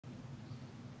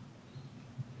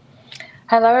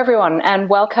Hello, everyone, and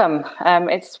welcome.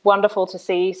 It's wonderful to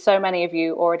see so many of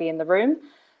you already in the room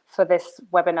for this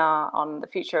webinar on the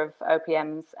future of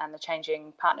OPMs and the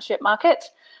changing partnership market.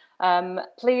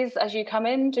 Please, as you come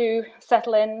in, do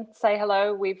settle in, say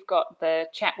hello. We've got the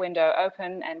chat window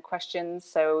open and questions,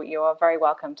 so you are very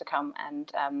welcome to come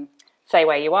and say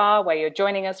where you are, where you're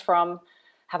joining us from,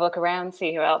 have a look around,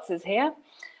 see who else is here.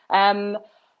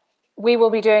 We will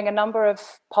be doing a number of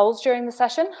polls during the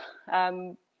session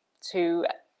to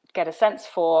get a sense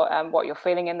for what you're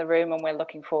feeling in the room, and we're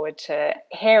looking forward to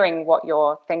hearing what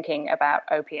you're thinking about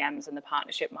OPMs and the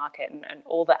partnership market and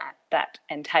all that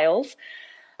entails.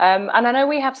 And I know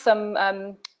we have some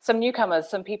newcomers,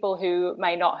 some people who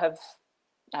may not have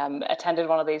attended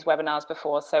one of these webinars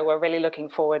before, so we're really looking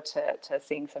forward to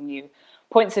seeing some new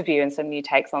points of view and some new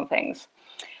takes on things.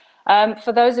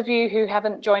 For those of you who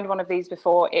haven't joined one of these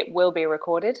before, it will be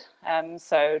recorded,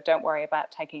 so don't worry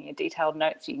about taking your detailed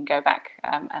notes. You can go back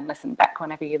and listen back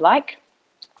whenever you like.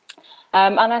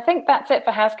 And I think that's it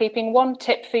for housekeeping. One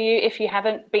tip for you, if you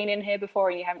haven't been in here before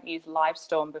and you haven't used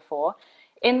Livestorm before,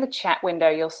 in the chat window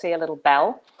you'll see a little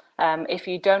bell. If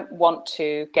you don't want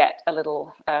to get a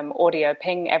little audio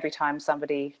ping every time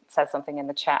somebody says something in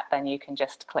the chat, then you can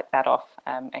just click that off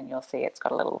and you'll see it's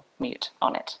got a little mute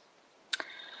on it.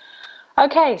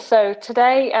 Okay, so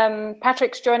today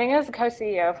Patrick's joining us, the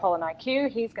co-CEO of Holland IQ.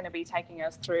 He's going to be taking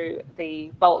us through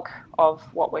the bulk of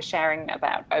what we're sharing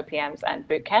about OPMs and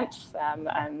boot camps,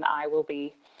 and I will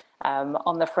be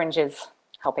on the fringes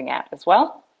helping out as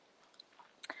well.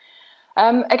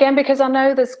 Again, because I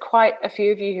know there's quite a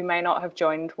few of you who may not have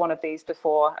joined one of these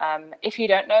before. If you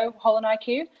don't know Holland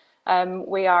IQ,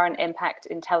 we are an impact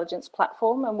intelligence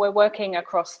platform, and we're working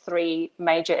across three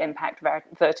major impact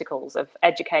verticals of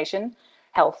education,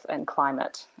 health, and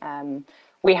climate.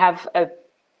 We have a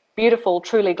beautiful,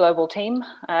 truly global team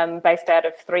based out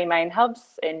of three main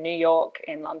hubs in New York,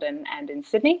 in London, and in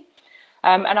Sydney.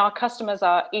 And our customers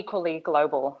are equally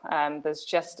global. There's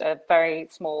just a very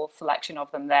small selection of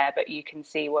them there, but you can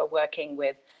see we're working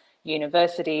with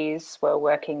universities, we're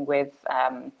working with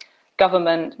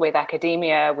government, with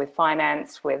academia, with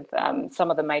finance, with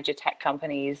some of the major tech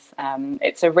companies.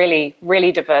 It's a really,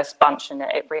 really diverse bunch, and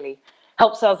it really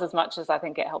helps us as much as I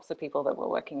think it helps the people that we're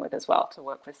working with as well to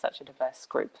work with such a diverse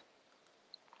group.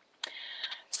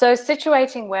 So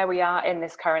situating where we are in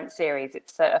this current series,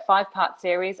 it's a 5-part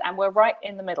series, and we're right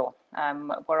in the middle.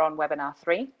 We're on webinar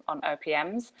 3 on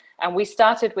OPMs, and we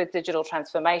started with digital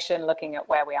transformation, looking at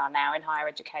where we are now in higher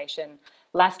education.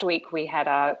 Last week, we had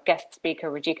our guest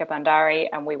speaker, Rajika Bandari,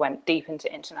 and we went deep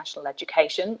into international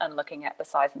education and looking at the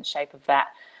size and shape of that.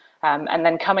 And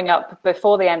then coming up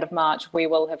before the end of March, we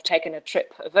will have taken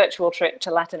a virtual trip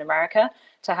to Latin America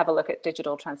to have a look at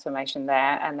digital transformation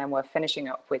there. And then we're finishing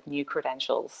up with new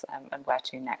credentials and where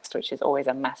to next, which is always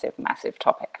a massive, massive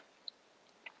topic.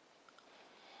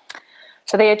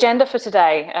 So the agenda for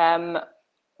today,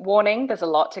 warning, there's a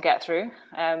lot to get through,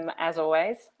 as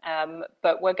always,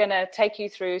 but we're going to take you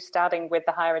through starting with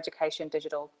the higher education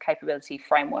digital capability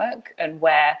framework and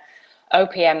where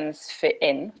OPMs fit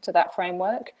in to that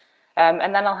framework.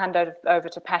 And then I'll hand over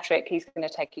to Patrick. He's going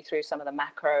to take you through some of the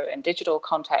macro and digital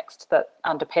context that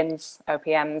underpins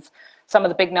OPMs, some of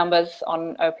the big numbers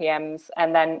on OPMs,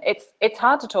 and then it's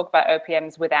hard to talk about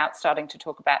OPMs without starting to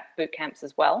talk about boot camps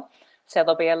as well. So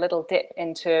there'll be a little dip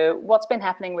into what's been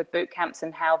happening with boot camps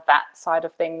and how that side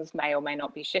of things may or may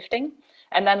not be shifting.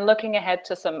 And then looking ahead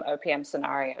to some OPM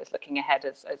scenarios, looking ahead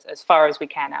as far as we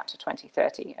can out to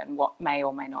 2030 and what may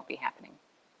or may not be happening.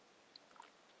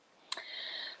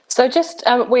 So just,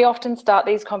 we often start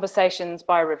these conversations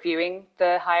by reviewing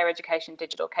the higher education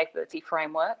digital capability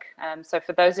framework. So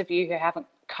for those of you who haven't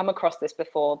come across this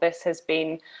before, this has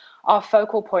been our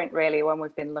focal point really when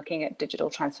we've been looking at digital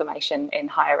transformation in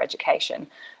higher education,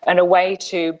 and a way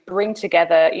to bring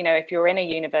together, you know, if you're in a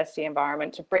university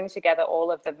environment, to bring together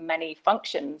all of the many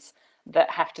functions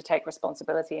that have to take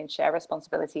responsibility and share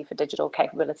responsibility for digital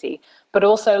capability, but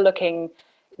also looking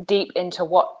deep into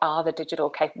what are the digital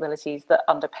capabilities that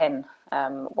underpin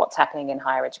what's happening in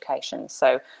higher education.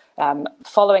 So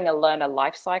following a learner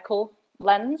lifecycle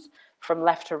lens, from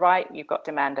left to right, you've got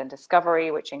demand and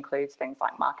discovery, which includes things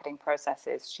like marketing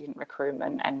processes, student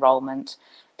recruitment, enrollment,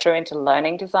 through into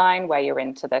learning design, where you're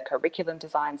into the curriculum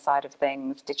design side of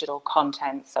things, digital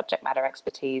content, subject matter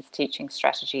expertise, teaching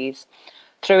strategies,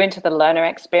 through into the learner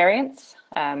experience.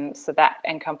 So that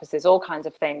encompasses all kinds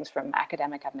of things from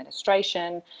academic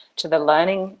administration to the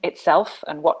learning itself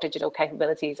and what digital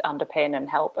capabilities underpin and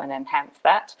help and enhance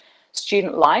that.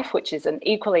 Student life, which is an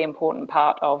equally important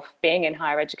part of being in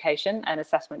higher education, and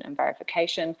assessment and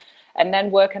verification, and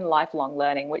then work and lifelong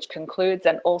learning, which concludes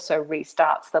and also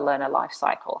restarts the learner life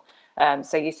cycle.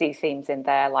 So you see themes in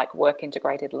there like work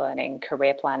integrated learning,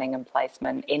 career planning and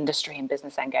placement, industry and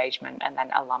business engagement, and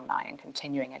then alumni and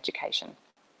continuing education.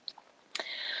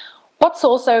 What's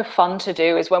also fun to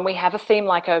do is when we have a theme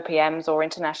like OPMs or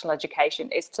international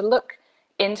education is to look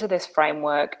into this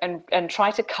framework and try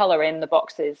to color in the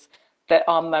boxes that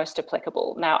are most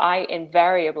applicable. Now, I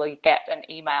invariably get an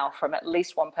email from at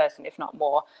least one person, if not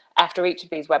more, after each of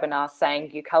these webinars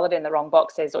saying you colored in the wrong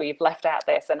boxes or you've left out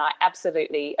this. And I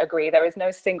absolutely agree. There is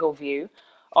no single view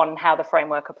on how the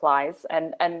framework applies.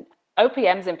 And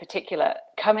OPMs in particular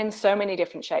come in so many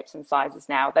different shapes and sizes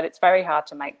now that it's very hard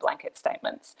to make blanket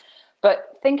statements.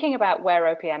 But thinking about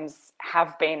where OPMs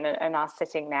have been and are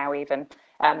sitting now even,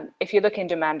 if you look in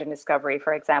demand and discovery,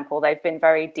 for example, they've been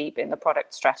very deep in the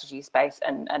product strategy space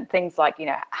and things like,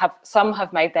 some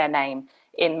have made their name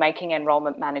in making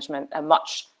enrollment management a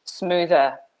much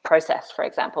smoother process, for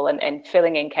example, and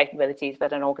filling in capabilities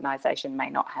that an organization may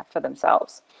not have for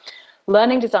themselves.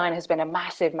 Learning design has been a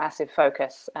massive, massive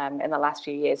focus in the last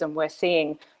few years, and we're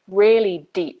seeing really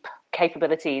deep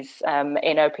capabilities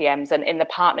in OPMs and in the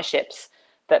partnerships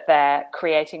that they're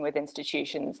creating with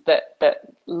institutions that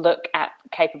look at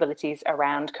capabilities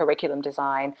around curriculum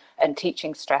design and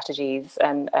teaching strategies.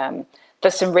 And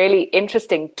there's some really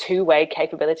interesting two-way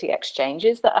capability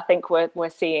exchanges that I think we're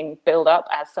seeing build up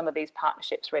as some of these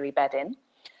partnerships really bed in.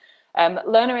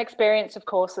 Learner experience, of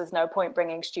course, there's no point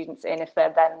bringing students in if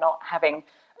they're then not having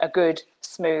a good,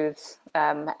 smooth,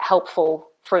 helpful,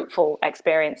 fruitful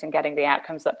experience in getting the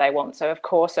outcomes that they want. So of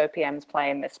course, OPMs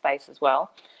play in this space as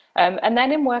well. And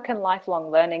then in work and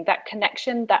lifelong learning, that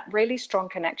connection, that really strong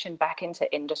connection back into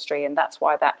industry. And that's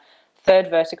why that third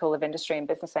vertical of industry and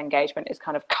business engagement is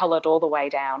kind of colored all the way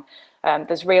down.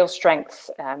 There's real strengths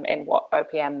in what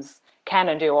OPMs can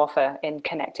and do offer in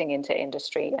connecting into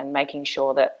industry and making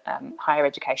sure that higher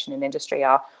education and industry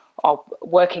are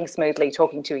working smoothly,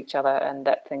 talking to each other, and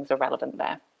that things are relevant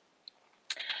there.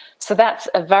 So that's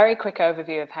a very quick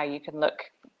overview of how you can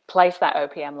place that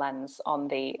OPM lens on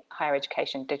the higher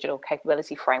education digital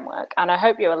capability framework. And I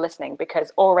hope you are listening,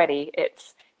 because already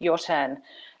it's your turn.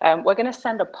 We're going to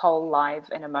send a poll live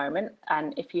in a moment.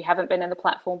 And if you haven't been in the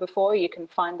platform before, you can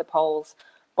find the polls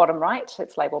bottom right.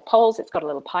 It's labeled polls. It's got a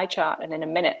little pie chart. And in a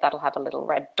minute, that'll have a little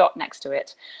red dot next to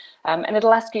it. And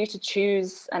it'll ask you to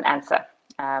choose an answer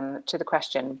to the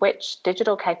question, which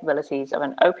digital capabilities of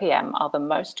an OPM are the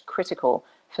most critical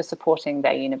for supporting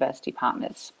their university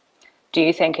partners? Do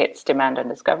you think it's demand and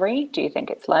discovery? Do you think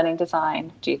it's learning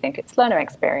design? Do you think it's learner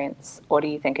experience? Or do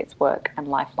you think it's work and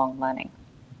lifelong learning?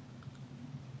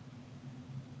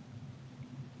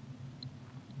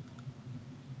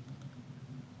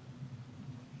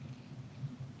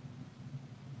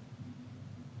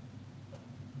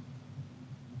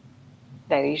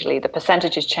 The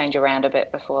percentages change around a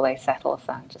bit before they settle,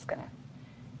 so I'm just going to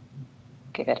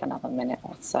give it another minute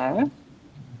or so.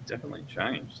 Definitely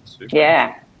changed. Super.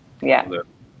 Yeah.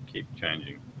 Keep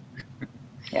changing.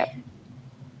 Yep.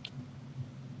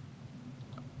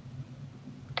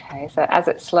 Okay, so as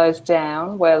it slows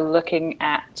down, we're looking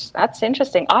at, that's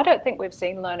interesting. I don't think we've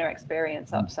seen learner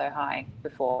experience up so high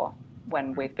before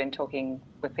when we've been talking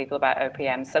with people about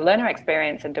OPM. So learner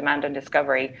experience and demand and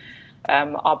discovery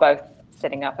are both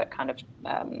sitting up at kind of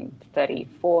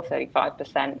 34,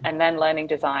 35%, and then learning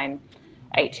design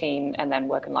 18%, and then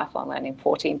work and lifelong learning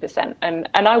 14%. And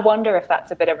I wonder if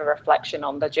that's a bit of a reflection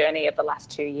on the journey of the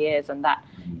last 2 years and that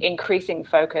increasing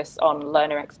focus on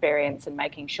learner experience and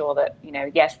making sure that,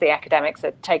 yes, the academics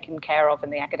are taken care of in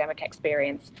the academic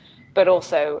experience, but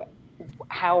also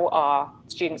how are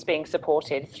students being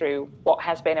supported through what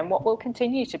has been and what will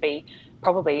continue to be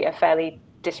probably a fairly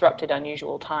disrupted,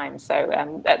 unusual time.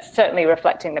 So that's certainly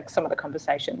reflecting some of the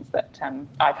conversations that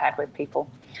I've had with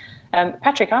people.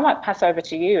 Patrick, I might pass over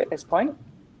to you at this point.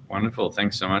 Wonderful.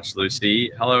 Thanks so much,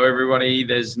 Lucy. Hello, everybody.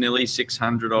 There's nearly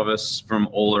 600 of us from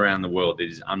all around the world. It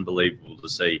is unbelievable to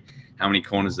see how many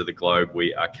corners of the globe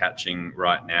we are catching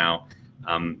right now.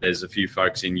 There's a few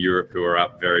folks in Europe who are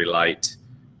up very late.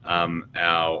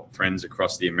 Our friends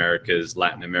across the Americas,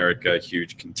 Latin America,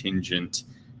 huge contingent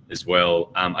as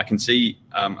well. I can see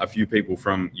a few people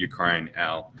from Ukraine.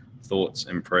 Our thoughts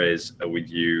and prayers are with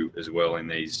you as well in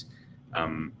these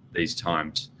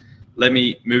times. Let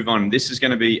me move on. This is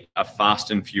going to be a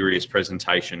fast and furious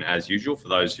presentation as usual for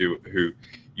those who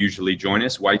usually join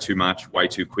us. Way too much, way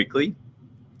too quickly.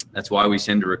 That's why we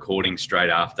send a recording straight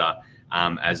after,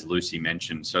 as Lucy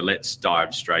mentioned. So let's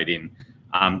dive straight in.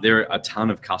 There are a ton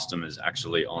of customers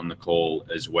actually on the call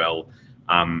as well.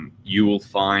 You will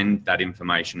find that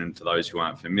information, and for those who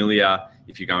aren't familiar,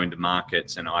 if you go into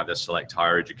markets and either select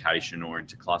higher education or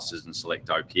into clusters and select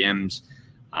OPMs,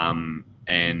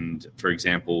 and for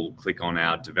example, click on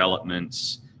our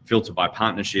developments, filter by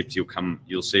partnerships,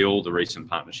 you'll see all the recent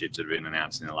partnerships that have been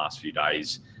announced in the last few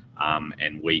days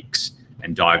and weeks,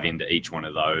 and dive into each one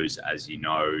of those, as you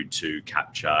know, to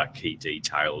capture key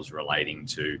details relating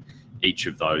to each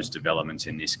of those developments,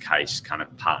 in this case, kind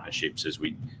of partnerships, as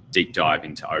we deep dive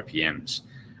into OPMs.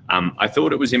 I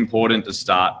thought it was important to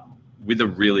start with a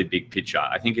really big picture.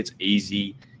 I think it's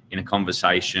easy in a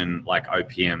conversation like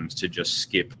OPMs to just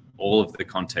skip all of the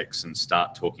context and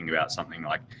start talking about something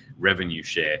like revenue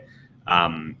share.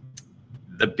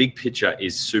 The big picture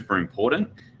is super important,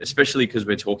 especially because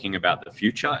we're talking about the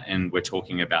future and we're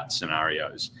talking about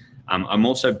scenarios. I'm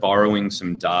also borrowing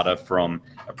some data from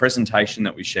a presentation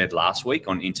that we shared last week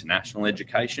on international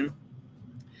education.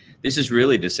 This is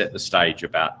really to set the stage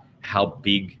about how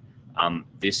big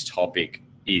this topic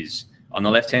is. On the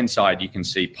left-hand side, you can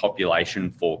see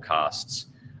population forecasts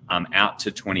out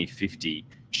to 2050,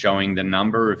 showing the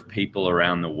number of people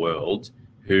around the world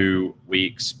who we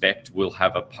expect will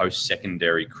have a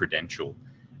post-secondary credential.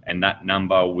 And that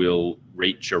number will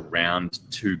reach around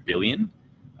 2 billion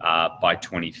by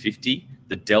 2050.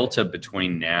 The delta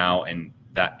between now and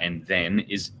then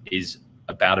is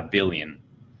about 1 billion.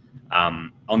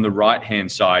 On the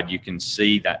right-hand side, you can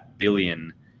see that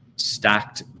billion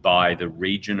stacked by the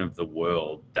region of the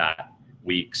world that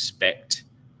we expect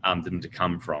them to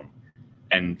come from.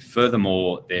 And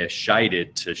furthermore, they're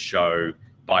shaded to show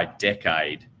by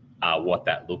decade what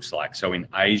that looks like. So in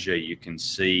Asia, you can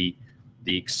see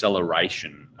the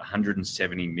acceleration,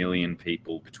 170 million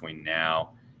people between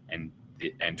now and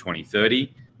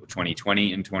 2030, or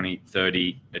 2020 and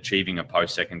 2030, achieving a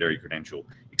post-secondary credential,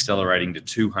 accelerating to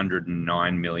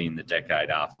 209 million the decade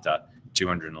after,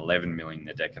 211 million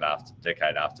the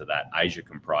decade after that, Asia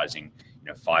comprising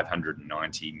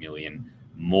 590 million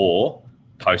more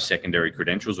post-secondary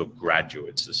credentials, or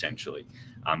graduates, essentially.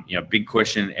 Big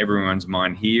question in everyone's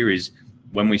mind here is,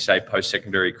 when we say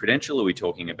post-secondary credential, are we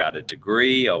talking about a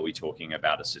degree? Are we talking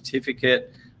about a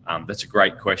certificate? That's a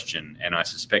great question, and I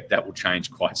suspect that will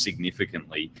change quite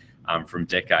significantly from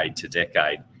decade to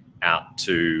decade out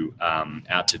to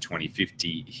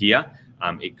 2050 here.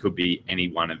 It could be any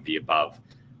one of the above.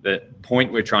 The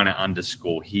point we're trying to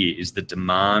underscore here is the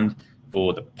demand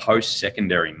for the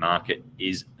post-secondary market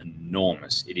is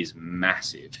enormous. It is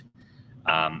massive.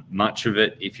 Much of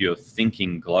it, if you're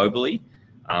thinking globally,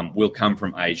 will come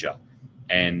from Asia.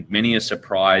 And many are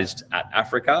surprised at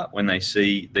Africa when they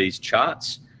see these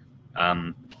charts.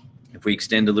 If we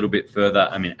extend a little bit further,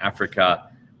 Africa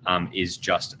is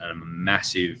just a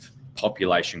massive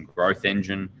population growth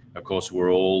engine. Of course,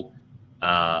 we're all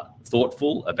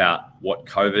thoughtful about what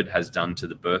COVID has done to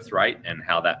the birth rate and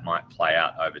how that might play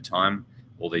out over time.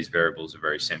 All these variables are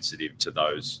very sensitive to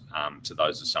those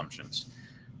assumptions.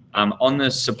 On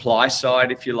the supply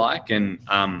side, if you like, and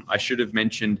I should have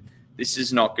mentioned, this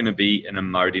is not going to be an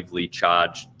emotively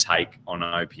charged take on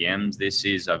OPMs. This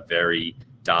is a very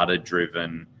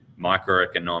data-driven,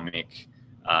 microeconomic,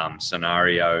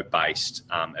 scenario-based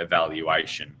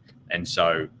evaluation. And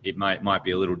so it might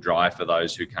be a little dry for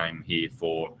those who came here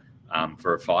for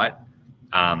a fight.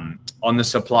 On the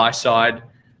supply side,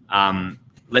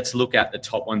 let's look at the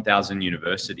top 1,000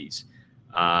 universities.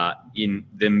 In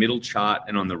the middle chart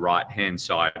and on the right-hand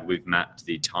side, we've mapped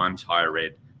the Times Higher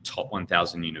Ed top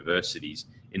 1,000 universities.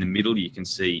 In the middle, you can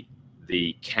see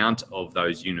the count of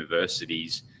those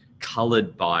universities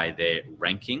colored by their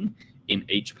ranking in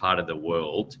each part of the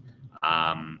world.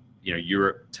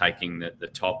 Europe taking the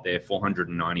top there,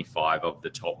 495 of the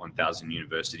top 1,000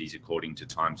 universities according to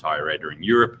Times Higher Ed are in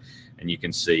Europe, and you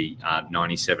can see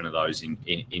 97 of those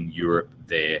in Europe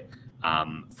there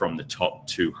from the top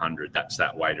 200. That's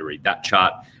that way to read that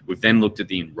chart. We've then looked at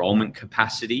the enrollment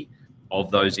capacity of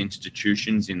those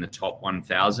institutions in the top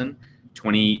 1,000,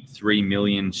 23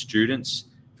 million students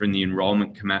from the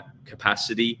enrollment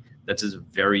capacity. That's a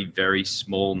very, very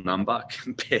small number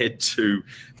compared to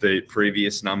the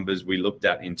previous numbers we looked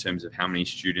at in terms of how many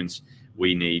students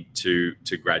we need to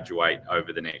graduate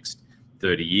over the next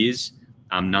 30 years.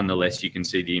 Nonetheless, you can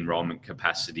see the enrollment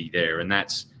capacity there, and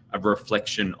that's a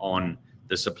reflection on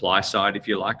the supply side, if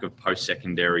you like, of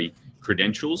post-secondary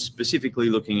credentials, specifically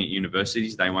looking at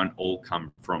universities. They won't all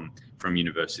come from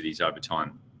universities over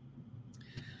time.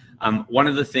 One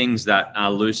of the things that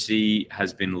Lucy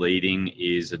has been leading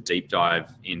is a deep dive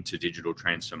into digital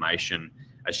transformation.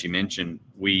 As she mentioned,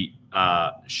 we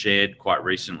shared quite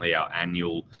recently our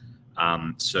annual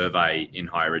survey in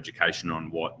higher education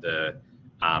on what the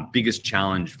biggest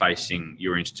challenge facing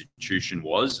your institution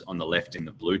was on the left in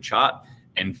the blue chart,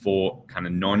 and for kind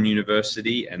of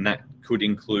non-university, and that could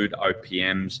include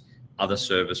OPMs, other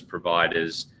service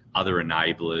providers, other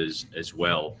enablers as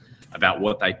well, about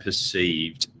what they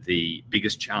perceived the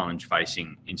biggest challenge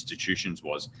facing institutions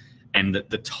was. And at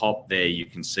the top there, you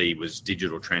can see was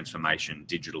digital transformation,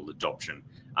 digital adoption.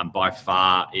 By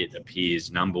far, it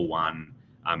appears number one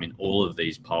in all of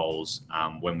these polls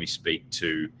when we speak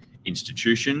to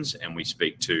institutions and we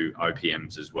speak to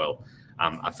OPMs as well.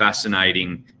 A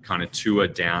fascinating kind of tour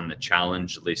down the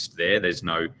challenge list there. There's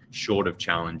no short of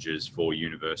challenges for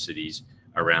universities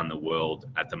around the world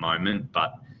at the moment,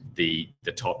 but the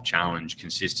top challenge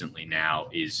consistently now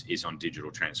is on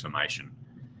digital transformation.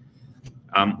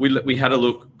 We had a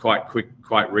look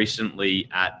quite recently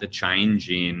at the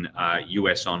change in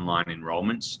US online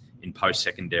enrollments in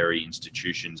post-secondary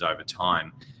institutions over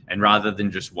time. And rather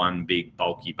than just one big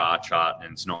bulky bar chart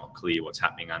and it's not clear what's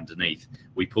happening underneath,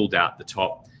 we pulled out the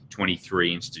top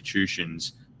 23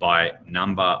 institutions by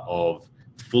number of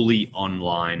fully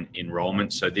online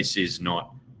enrollments. So this is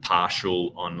not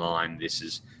partial online, this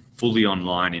is fully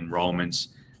online enrollments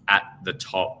at the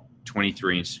top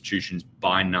 23 institutions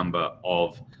by number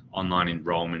of online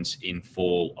enrollments in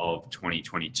fall of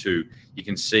 2022. You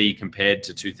can see compared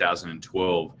to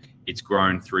 2012, it's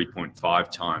grown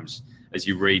 3.5 times. As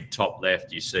you read top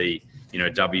left, you see,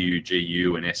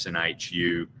 WGU and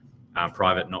SNHU,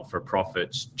 private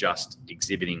not-for-profits, just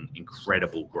exhibiting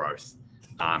incredible growth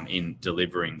in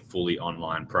delivering fully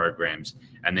online programs.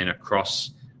 And then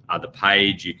across the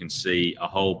page, you can see a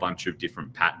whole bunch of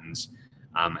different patterns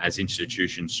as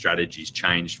institution strategies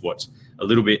changed. What's a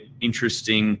little bit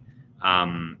interesting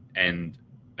and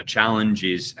a challenge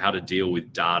is how to deal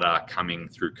with data coming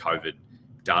through COVID.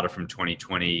 Data from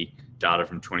 2020, data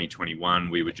from 2021.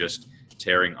 We were just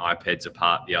tearing iPads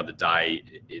apart the other day.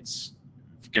 It's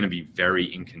going to be very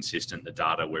inconsistent, the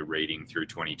data we're reading through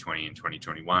 2020 and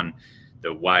 2021.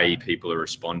 The way people are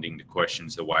responding to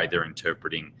questions, the way they're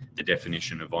interpreting the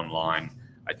definition of online,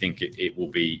 I think it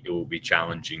will be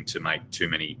challenging to make too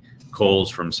many calls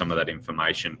from some of that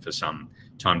information for some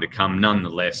time to come.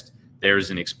 Nonetheless, there is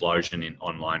an explosion in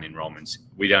online enrollments.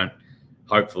 We don't,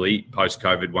 hopefully,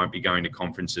 post-COVID, won't be going to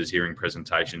conferences, hearing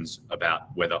presentations about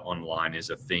whether online is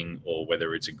a thing or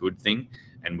whether it's a good thing.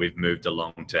 And we've moved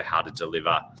along to how to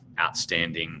deliver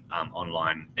outstanding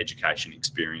online education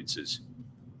experiences.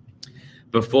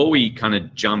 Before we kind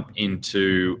of jump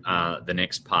into the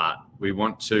next part, we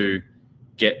want to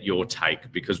get your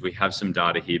take, because we have some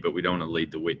data here, but we don't want to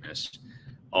lead the witness,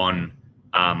 on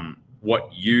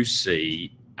what you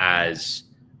see as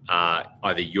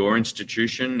either your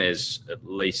institution. There's at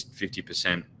least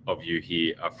 50% of you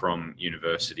here are from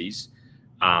universities.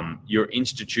 Your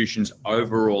institution's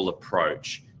overall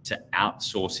approach to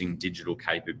outsourcing digital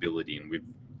capability, and we've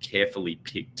carefully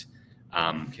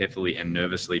and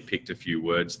nervously picked a few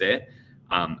words there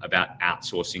about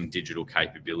outsourcing digital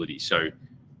capability. So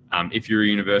if you're a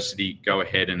university, go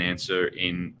ahead and answer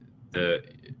in the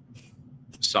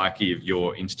psyche of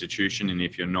your institution. And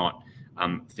if you're not,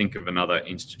 think of another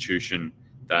institution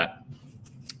that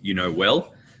you know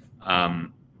well.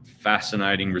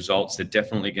 Fascinating results. They're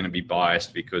definitely going to be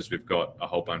biased because we've got a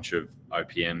whole bunch of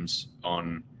OPMs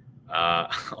on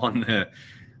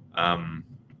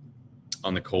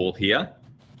the call here.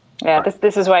 Yeah,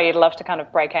 this is where you'd love to kind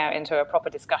of break out into a proper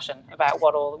discussion about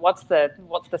what's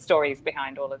the stories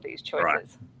behind all of these choices. Right.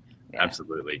 Yeah.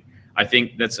 Absolutely. I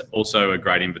think that's also a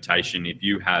great invitation. If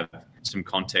you have some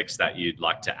context that you'd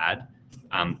like to add,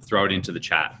 throw it into the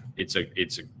chat. It's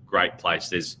a great place.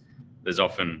 There's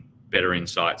often better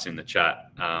insights in the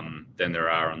chat than there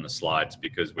are on the slides,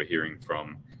 because we're hearing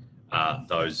from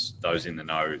those in the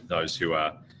know, those who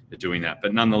are doing that.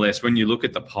 But nonetheless, when you look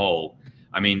at the poll,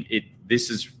 I mean, this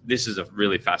is a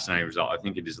really fascinating result. I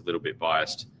think it is a little bit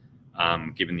biased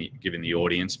given the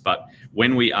audience. But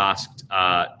when we asked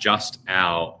just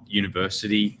our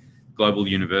global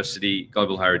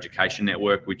higher education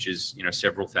network, which is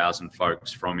several thousand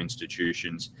folks from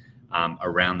institutions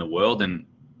around the world, and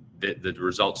the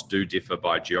results do differ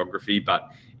by geography,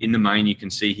 but in the main, you can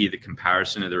see here the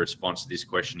comparison of the response to this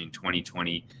question in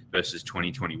 2020 versus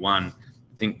 2021. I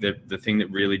think the thing that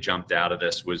really jumped out at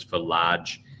us was for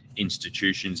large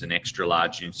institutions and extra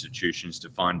large institutions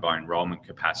defined by enrollment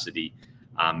capacity.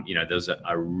 There's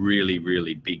a really,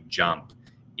 really big jump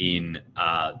in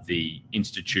the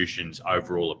institution's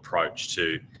overall approach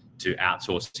to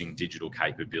outsourcing digital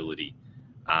capability.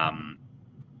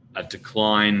 A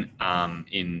decline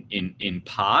in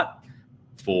part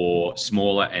for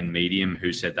smaller and medium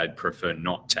who said they'd prefer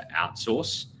not to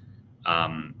outsource.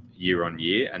 year on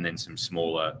year, and then some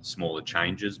smaller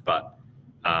changes, but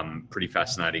pretty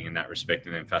fascinating in that respect,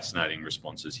 and then fascinating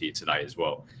responses here today as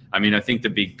well. I mean, I think the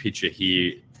big picture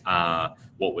here,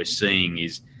 what we're seeing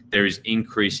is there is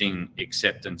increasing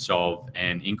acceptance of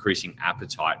and increasing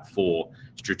appetite for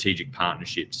strategic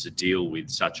partnerships to deal with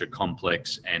such a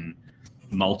complex and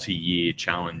multi-year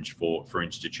challenge for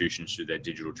institutions through their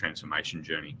digital transformation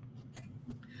journey.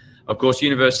 Of course,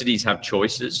 universities have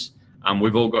choices.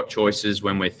 We've all got choices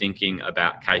when we're thinking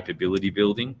about capability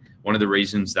building. One of the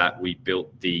reasons that we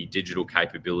built the digital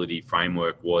capability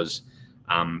framework was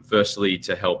firstly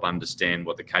to help understand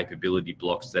what the capability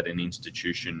blocks that an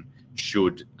institution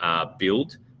should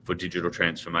build for digital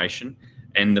transformation.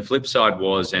 And the flip side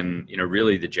was, and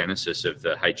really the genesis of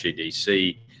the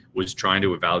HEDC was trying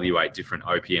to evaluate different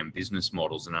OPM business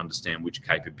models and understand which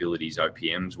capabilities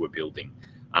OPMs were building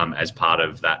as part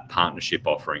of that partnership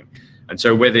offering. And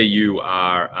so whether you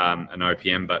are an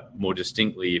OPM, but more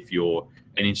distinctly, if you're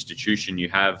an institution, you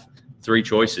have three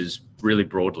choices really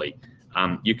broadly.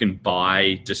 You can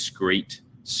buy discrete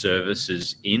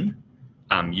services in.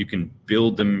 You can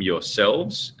build them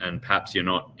yourselves, and perhaps you're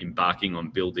not embarking on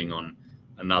building on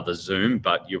another Zoom,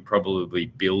 but you're probably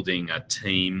building a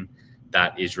team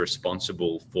that is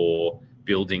responsible for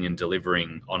building and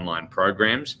delivering online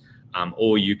programs,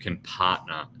 or you can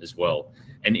partner as well.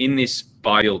 And in this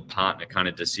buy, build, partner kind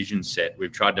of decision set,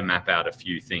 we've tried to map out a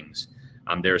few things.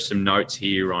 There are some notes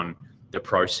here on the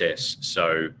process.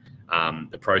 So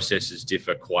the processes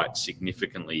differ quite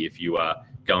significantly if you are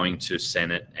going to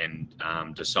Senate and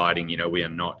deciding, we are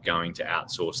not going to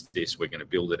outsource this, we're going to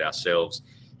build it ourselves.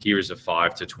 Here is a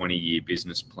 5 to 20 year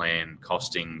business plan,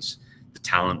 costings, the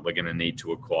talent we're going to need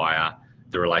to acquire,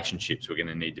 the relationships we're going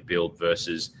to need to build,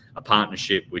 versus a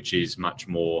partnership, which is much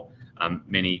more,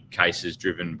 many cases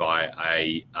driven by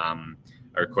a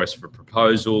request for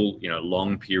proposal,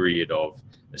 long period of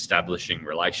establishing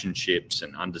relationships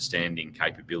and understanding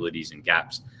capabilities and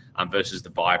gaps, versus the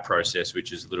buy process,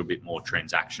 which is a little bit more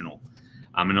transactional.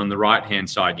 And on the right-hand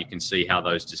side, you can see how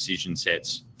those decision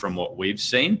sets, from what we've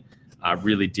seen,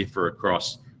 really differ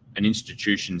across an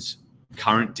institution's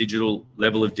current digital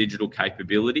level of digital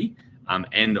capability,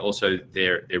 and also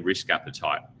their risk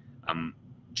appetite.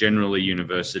 Generally,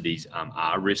 universities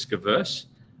are risk averse,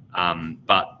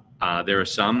 but there are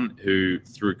some who,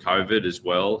 through COVID as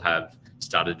well, have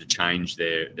started to change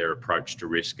their approach to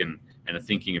risk and are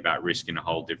thinking about risk in a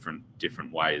whole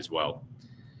different way as well.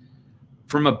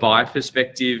 From a buy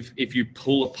perspective, if you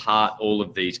pull apart all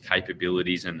of these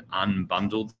capabilities and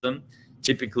unbundle them,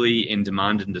 typically in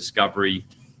demand and discovery,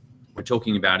 we're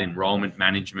talking about enrollment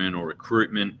management or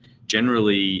recruitment,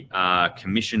 generally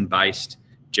commission-based,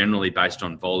 generally based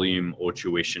on volume or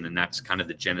tuition, and that's kind of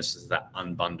the genesis of that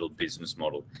unbundled business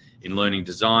model. In learning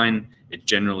design, it's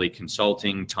generally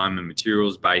consulting, time and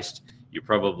materials based. You're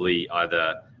probably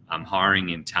either hiring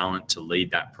in talent to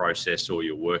lead that process, or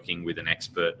you're working with an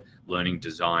expert learning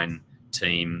design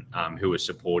team who are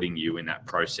supporting you in that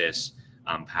process,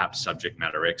 perhaps subject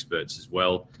matter experts as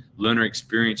well. Learner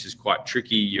experience is quite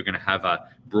tricky. You're going to have a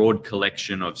broad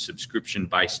collection of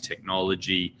subscription-based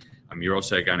technology. You're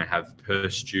also going to have per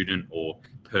student or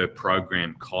per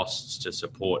program costs to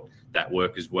support that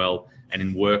work as well. And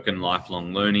in work and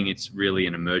lifelong learning, it's really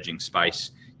an emerging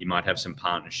space. You might have some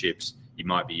partnerships. You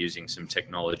might be using some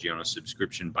technology on a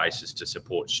subscription basis to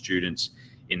support students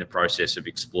in the process of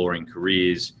exploring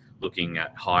careers, looking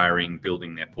at hiring,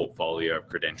 building their portfolio of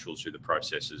credentials through the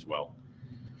process as well.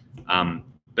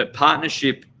 But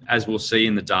partnership, as we'll see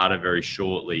in the data very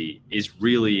shortly, is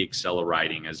really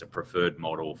accelerating as a preferred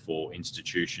model for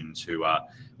institutions who are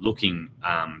looking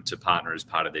to partner as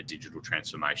part of their digital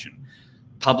transformation.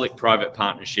 Public-private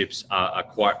partnerships are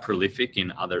quite prolific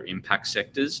in other impact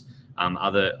sectors.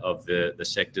 Other of the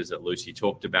sectors that Lucy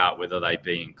talked about, whether they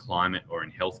be in climate or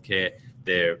in healthcare,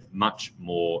 they're much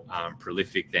more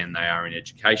prolific than they are in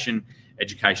education.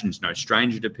 Education is no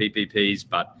stranger to PPPs,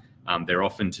 but they're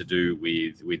often to do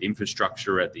with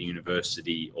infrastructure at the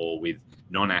university or with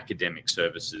non-academic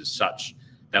services, such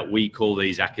that we call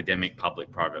these academic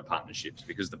public-private partnerships,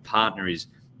 because the partner is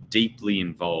deeply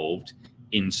involved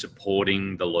in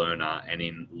supporting the learner and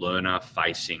in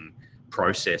learner-facing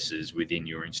processes within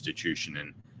your institution.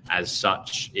 And as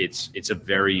such, it's a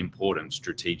very important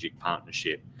strategic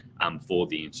partnership for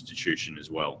the institution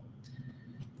as well.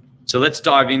 So let's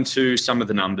dive into some of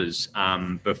the numbers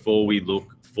before we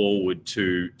look forward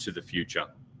to the future.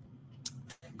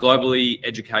 Globally,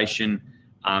 education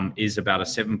is about a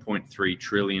 $7.3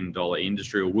 trillion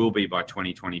industry, or will be by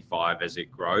 2025 as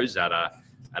it grows at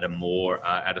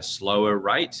a slower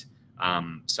rate.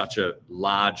 such a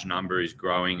large number is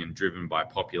growing and driven by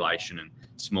population and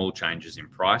small changes in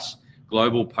price.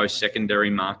 Global post-secondary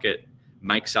market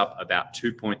makes up about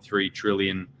 2.3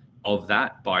 trillion of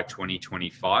that by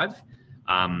 2025.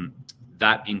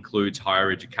 That includes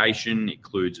higher education,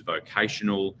 includes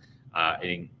vocational,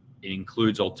 it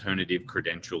includes alternative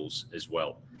credentials as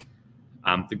well.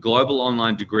 The global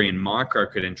online degree and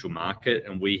micro-credential market,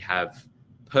 and we have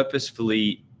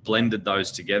purposefully blended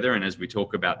those together, and as we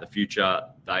talk about the future,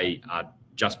 they are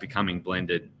just becoming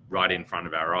blended right in front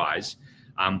of our eyes,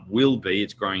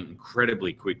 it's growing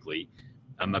incredibly quickly,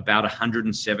 about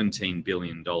 $117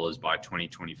 billion by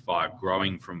 2025,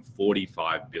 growing from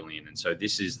 45 billion. And so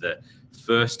this is the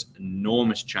first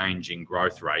enormous change in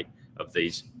growth rate of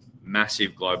these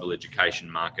massive global education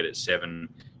market at 7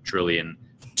 trillion,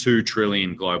 2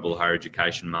 trillion global higher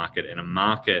education market, and a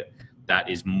market that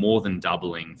is more than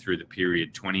doubling through the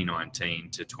period 2019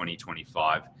 to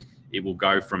 2025. It will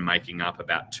go from making up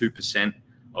about 2%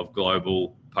 of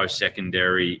global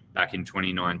post-secondary back in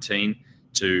 2019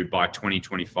 to by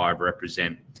 2025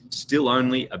 represent still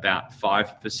only about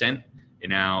 5%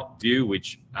 in our view,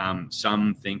 which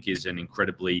some think is an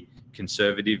incredibly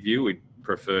conservative view. We'd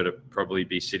prefer to probably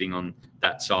be sitting on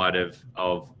that side of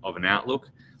an outlook.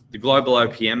 The global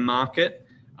OPM market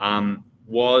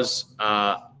was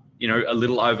a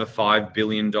little over $5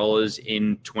 billion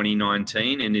in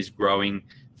 2019 and is growing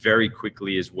very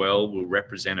quickly as well. Will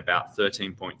represent about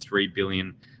 13.3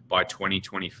 billion by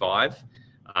 2025.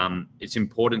 It's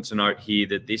important to note here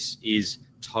that this is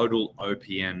total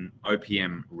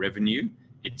OPM revenue.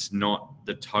 It's not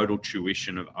the total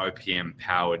tuition of OPM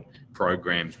powered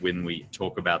programs when we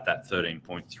talk about that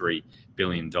 $13.3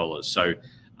 billion. So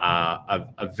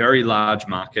a very large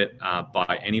market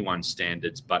by anyone's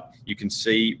standards, but you can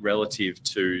see relative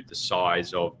to the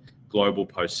size of global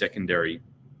post-secondary,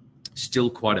 still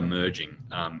quite emerging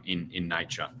in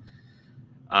nature.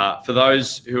 For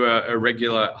those who are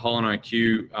regular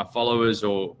HolonIQ followers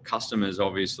or customers,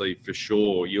 obviously, for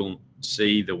sure, you'll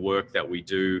see the work that we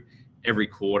do every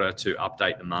quarter to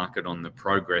update the market on the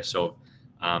progress of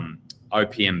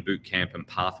OPM bootcamp and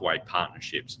pathway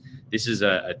partnerships. This is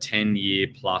a 10-year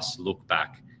plus look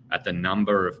back at the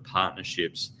number of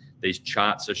partnerships. These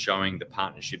charts are showing the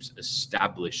partnerships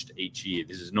established each year.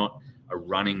 This is not a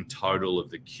running total of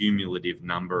the cumulative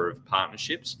number of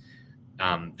partnerships.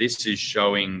 This is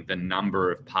showing the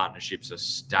number of partnerships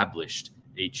established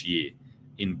each year.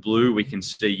 In blue, we can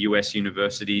see US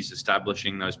universities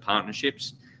establishing those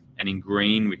partnerships. And in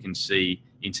green, we can see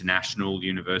international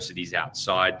universities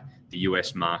outside the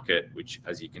US market, which,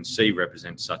 as you can see,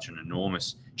 represents such an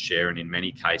enormous share and in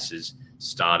many cases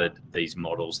started these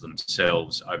models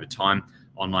themselves over time.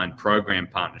 Online program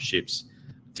partnerships.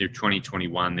 Through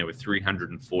 2021, there were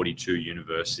 342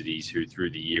 universities who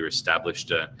through the year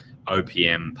established a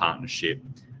OPM partnership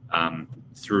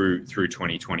through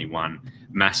 2021.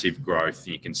 Massive growth.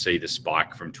 You can see the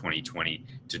spike from 2020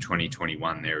 to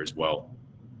 2021 there as well.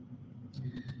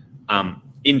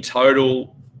 In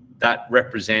total, that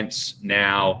represents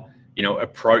now,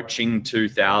 approaching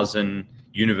 2,000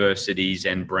 universities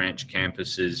and branch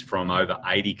campuses from over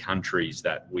 80 countries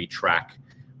that we track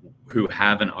who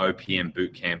have an OPM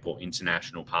bootcamp or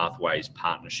international pathways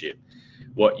partnership.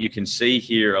 What you can see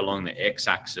here along the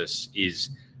x-axis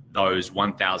is those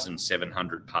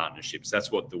 1,700 partnerships.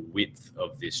 That's what the width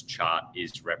of this chart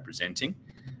is representing.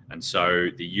 And so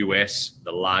the US,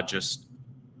 the largest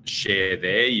share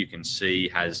there, you can see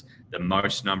has the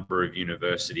most number of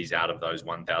universities out of those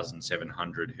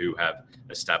 1,700 who have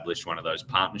established one of those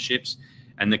partnerships.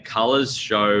 And the colors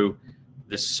show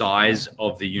the size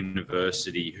of the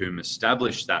university whom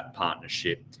established that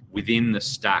partnership within the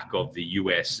stack of the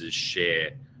US's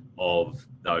share of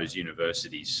those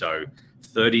universities. So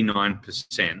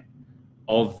 39%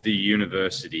 of the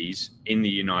universities in the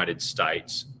United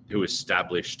States who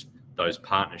established those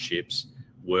partnerships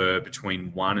were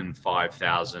between 1,000 and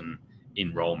 5,000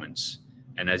 enrollments.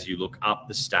 And as you look up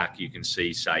the stack, you can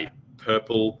see, say,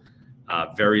 purple,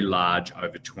 very large,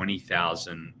 over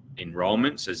 20,000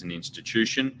 enrollments as an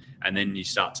institution. And then you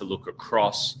start to look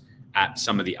across at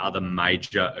some of the other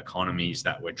major economies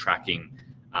that we're tracking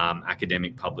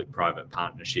academic public-private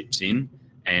partnerships in,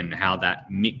 and how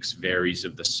that mix varies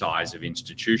of the size of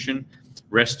institution.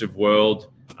 Rest of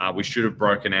world, we should have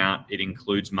broken out. It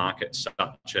includes markets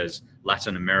such as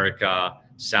Latin America,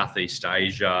 Southeast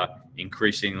Asia,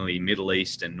 increasingly Middle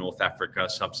East and North Africa,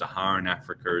 Sub-Saharan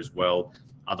Africa as well,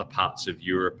 other parts of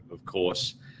Europe, of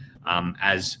course,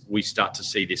 as we start to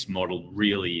see this model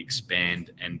really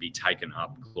expand and be taken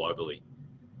up globally.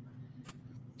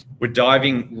 We're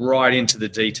diving right into the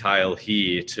detail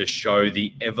here to show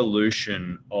the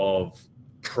evolution of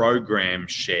program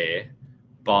share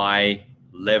by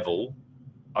level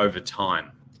over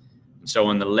time. So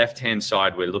on the left-hand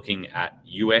side, we're looking at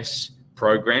US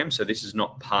programs. So this is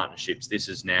not partnerships. This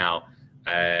is now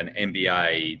an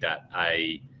MBA that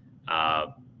an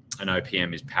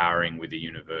OPM is powering with a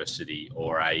university,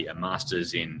 or a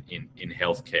master's in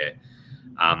healthcare.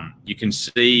 You can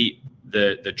see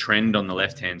the trend on the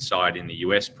left-hand side in the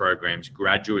US programs: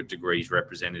 graduate degrees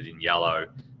represented in yellow,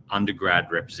 undergrad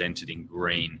represented in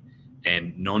green,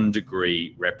 and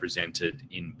non-degree represented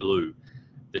in blue.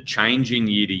 The change in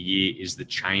year to year is the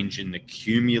change in the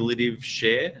cumulative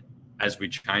share as we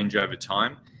change over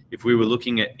time. If we were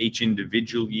looking at each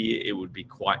individual year, it would be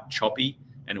quite choppy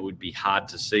and it would be hard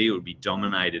to see. It would be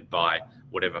dominated by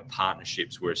whatever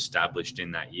partnerships were established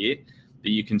in that year.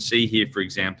 But you can see here, for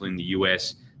example, in the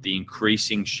US, the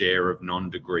increasing share of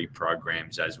non-degree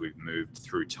programs as we've moved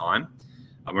through time.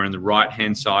 We're on the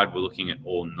right-hand side, we're looking at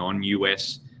all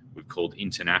non-US. We've called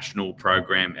international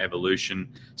program evolution,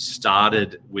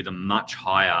 started with a much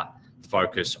higher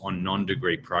focus on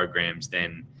non-degree programs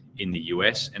than in the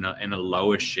US, and a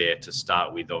lower share to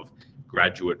start with of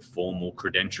graduate formal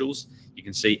credentials. You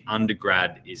can see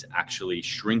undergrad is actually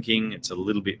shrinking. It's a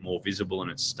little bit more visible, and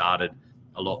it's started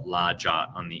a lot larger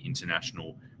on the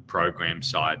international program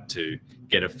side to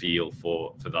get a feel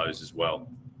for those as well.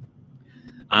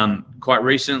 Quite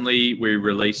recently, we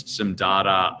released some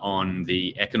data on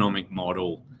the economic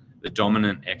model, the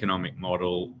dominant economic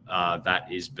model that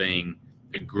is being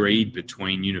agreed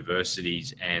between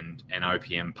universities and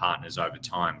OPM partners over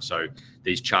time. So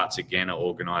these charts again are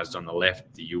organized on the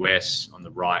left, the US, on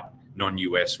the right,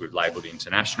 non-US, we've labeled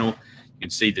international. You can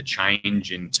see the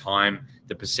change in time.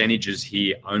 The percentages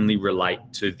here only relate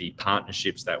to the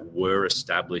partnerships that were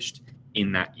established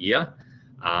in that year.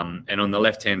 And on the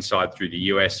left-hand side through the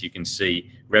US, you can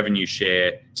see revenue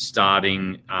share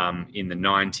starting in the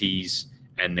 90s,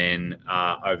 and then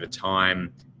over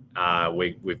time,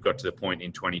 we've got to the point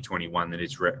in 2021 that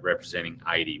it's representing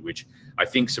 80, which I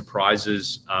think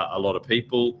surprises a lot of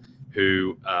people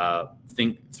who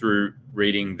think through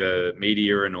reading the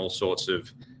media and all sorts of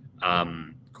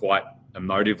quite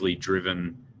emotively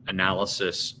driven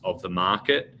analysis of the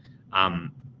market.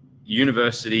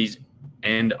 Universities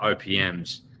and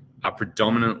OPMs are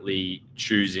predominantly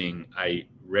choosing a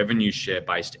revenue share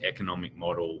based economic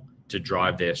model to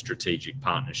drive their strategic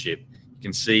partnership. You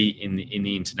can see in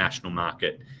the international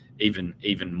market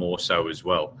even more so as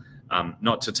well.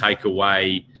 Not to take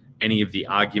away any of the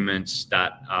arguments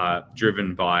that are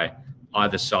driven by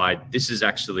either side, this is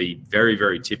actually very,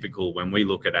 very typical when we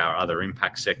look at our other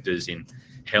impact sectors in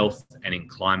health and in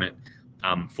climate,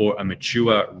 for a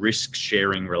mature risk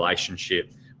sharing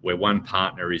relationship where one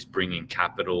partner is bringing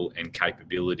capital and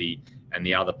capability and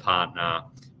the other partner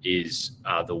is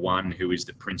the one who is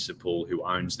the principal, who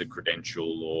owns the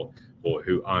credential or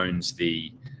who owns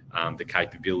the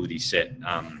capability set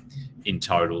in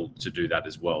total to do that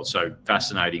as well. So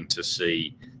fascinating to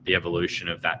see the evolution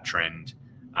of that trend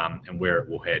and where it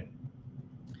will head.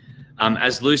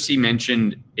 As Lucy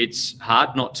mentioned, it's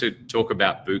hard not to talk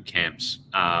about boot camps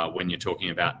when you're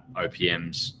talking about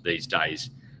OPMs these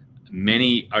days.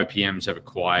 Many OPMs have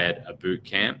acquired a boot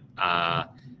camp.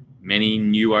 Many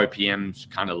new OPMs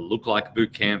kind of look like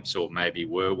boot camps, or maybe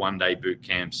were one-day boot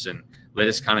camps. And let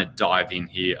us kind of dive in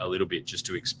here a little bit just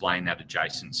to explain that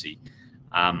adjacency.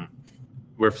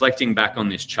 Reflecting back on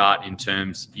this chart in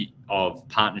terms of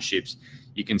partnerships,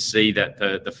 you can see that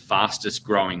the fastest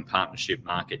growing partnership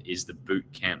market is the boot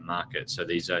camp market. So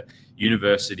these are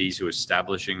universities who are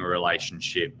establishing a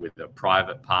relationship with a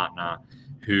private partner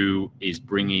who is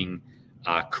bringing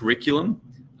curriculum,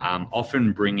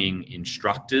 often bringing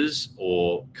instructors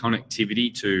or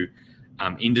connectivity to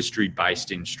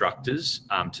industry-based instructors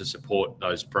to support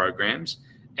those programs,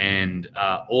 and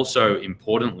also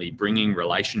importantly bringing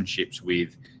relationships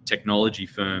with technology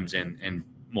firms and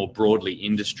more broadly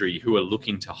industry who are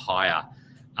looking to hire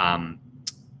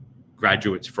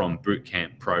graduates from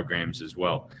bootcamp programs as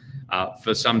well.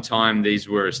 For some time, these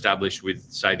were established with,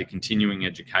 say, the continuing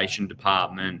education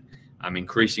department.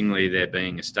 Increasingly, they're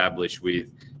being established with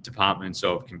departments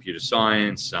of computer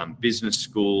science, business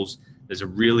schools. There's a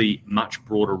really much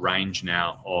broader range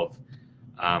now of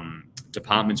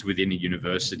departments within a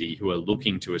university who are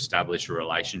looking to establish a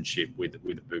relationship with a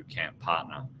bootcamp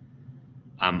partner.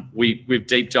 We've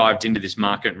deep dived into this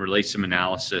market and released some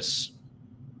analysis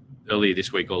earlier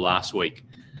this week or last week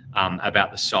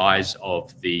about the size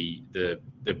of the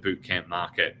bootcamp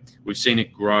market. We've seen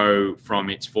it grow from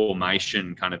its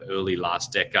formation kind of early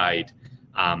last decade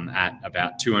at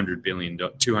about $200 million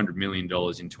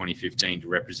in 2015 to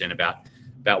represent about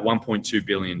 $1.2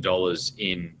 billion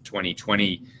in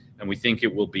 2020. And we think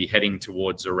it will be heading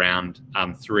towards around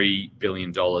 $3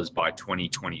 billion by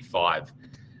 2025.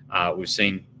 We've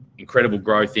seen incredible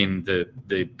growth in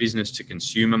the business to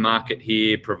consumer market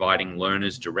here, providing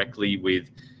learners directly with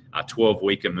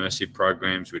 12-week immersive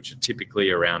programs, which are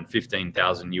typically around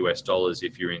 $15,000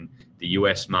 if you're in the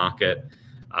US market.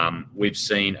 We've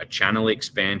seen a channel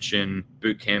expansion.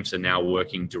 Boot camps are now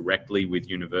working directly with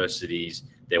universities.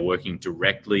 They're working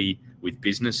directly with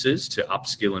businesses to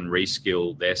upskill and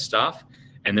reskill their staff.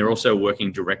 And they're also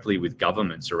working directly with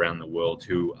governments around the world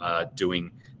who are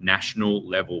doing national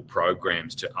level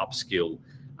programs to upskill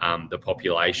the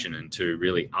population and to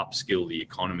really upskill the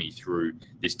economy through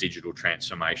this digital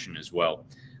transformation as well.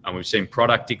 We've seen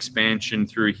product expansion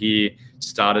through here,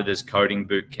 started as coding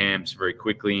boot camps, very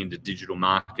quickly into digital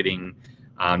marketing.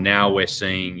 Now we're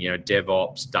seeing,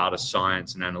 DevOps, data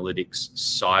science and analytics,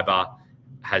 cyber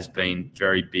has been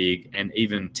very big, and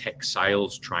even tech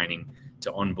sales training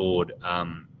to onboard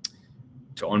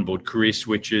career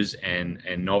switchers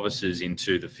and novices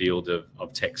into the field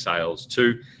of tech sales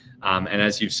too. And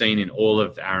as you've seen in all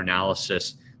of our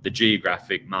analysis, the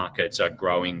geographic markets are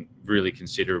growing really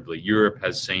considerably. Europe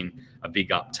has seen a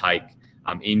big uptake,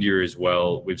 India as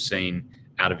well. We've seen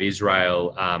out of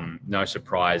Israel, no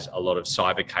surprise, a lot of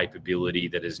cyber capability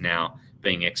that is now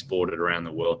being exported around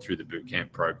the world through the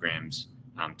bootcamp programs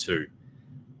too.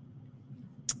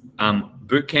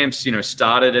 Boot camps,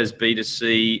 started as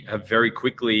B2C, have very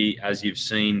quickly, as you've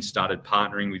seen, started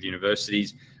partnering with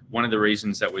universities. One of the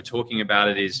reasons that we're talking about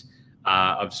it is,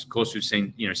 of course, we've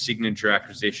seen, signature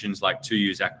acquisitions like 2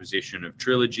 years acquisition of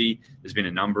Trilogy. There's been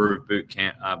a number of boot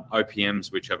camp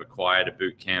OPMs which have acquired a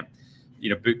boot camp.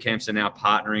 Boot camps are now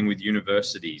partnering with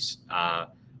universities. A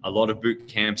lot of boot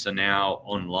camps are now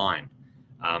online.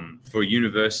 For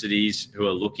universities who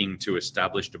are looking to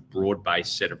establish a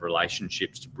broad-based set of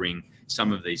relationships to bring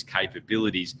some of these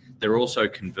capabilities, they're also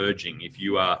converging. If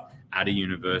you are at a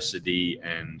university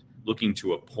and looking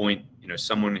to appoint,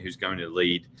 someone who's going to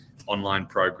lead online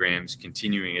programs,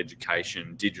 continuing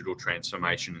education, digital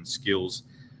transformation and skills,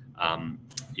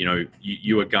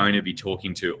 you are going to be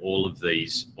talking to all of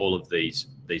these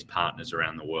partners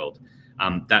around the world.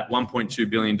 That $1.2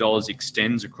 billion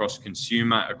extends across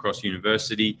consumer, across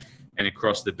university, and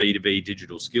across the B2B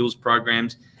digital skills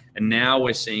programs. And now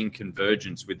we're seeing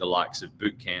convergence with the likes of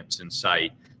boot camps and,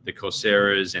 say, the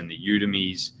Coursera's and the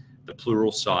Udemy's, the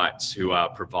plural sites who are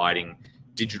providing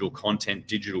digital content,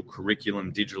 digital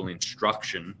curriculum, digital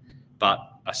instruction, but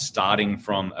are starting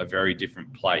from a very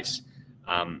different place.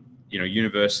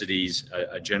 Universities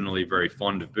are generally very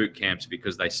fond of boot camps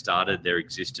because they started their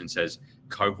existence as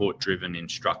cohort-driven,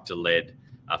 instructor-led,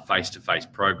 face-to-face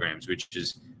programs, which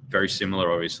is very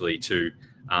similar, obviously, to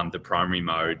the primary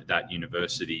mode that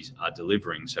universities are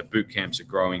delivering. So boot camps are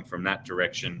growing from that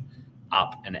direction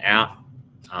up and out,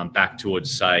 back towards,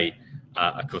 say,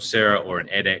 a Coursera or an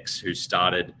edX who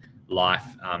started life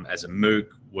as a MOOC,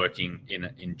 working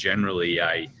in generally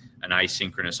an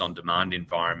asynchronous on-demand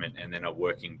environment, and then are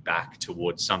working back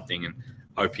towards something. And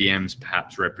OPMs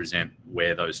perhaps represent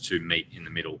where those two meet in the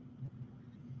middle.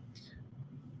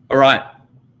 All right,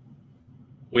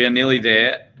 we are nearly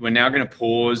there. We're now going to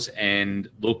pause and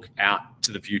look out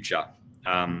to the future.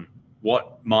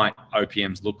 What might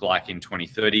OPMs look like in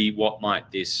 2030? What might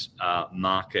this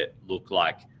market look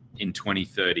like in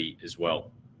 2030 as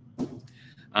well?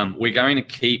 We're going to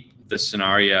keep the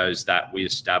scenarios that we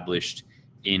established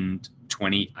in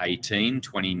 2018,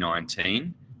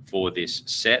 2019 for this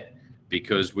set,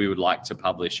 because we would like to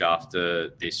publish after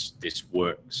this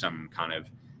work some kind of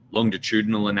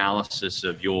longitudinal analysis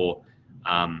of your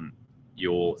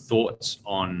thoughts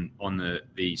on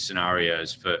the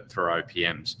scenarios for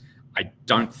OPMs. I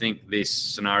don't think these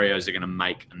scenarios are going to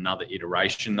make another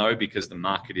iteration though, because the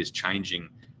market is changing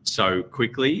so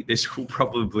quickly. This will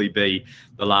probably be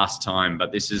the last time,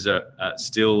 but this is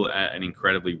still an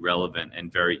incredibly relevant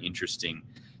and very interesting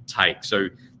take. So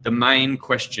the main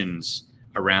questions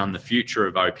around the future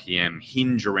of OPM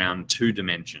hinge around two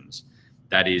dimensions.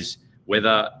 That is,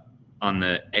 whether on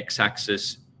the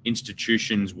x-axis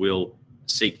institutions will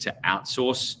seek to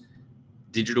outsource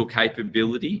digital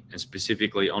capability and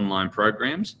specifically online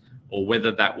programs, or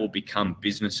whether that will become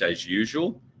business as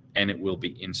usual and it will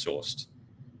be insourced.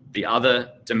 The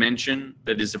other dimension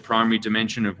that is the primary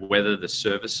dimension of whether the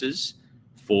services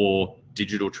for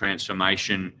digital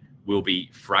transformation will be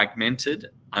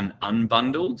fragmented and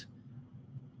unbundled,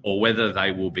 or whether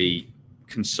they will be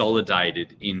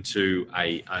consolidated into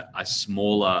a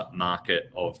smaller market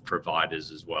of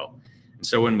providers as well. And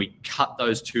so when we cut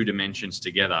those two dimensions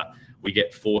together, we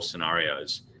get four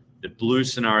scenarios. The blue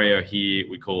scenario here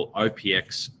we call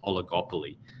OPX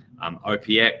oligopoly.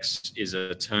 OPX is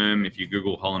a term, if you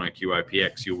Google HoloNoQ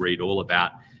OPX, you'll read all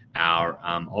about our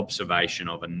observation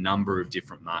of a number of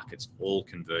different markets all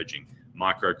converging.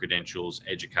 Micro-credentials,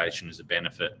 education as a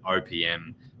benefit,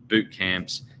 OPM, boot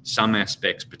camps, some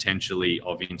aspects potentially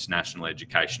of international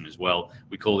education as well.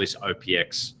 We call this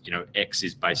OPX. X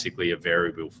is basically a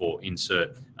variable for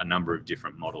insert a number of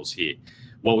different models here.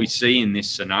 What we see in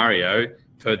this scenario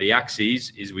per the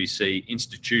axes is we see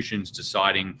institutions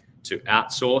deciding to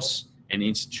outsource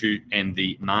and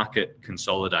the market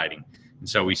consolidating. And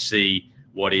so we see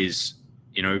what is,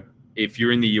 if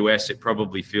you're in the US, it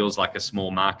probably feels like a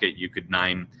small market. You could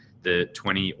name the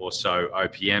 20 or so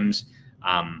OPMs.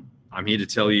 I'm here to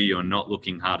tell you, you're not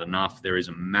looking hard enough. There is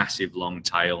a massive long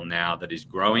tail now that is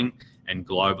growing, and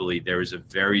globally there is a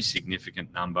very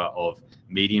significant number of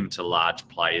medium to large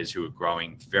players who are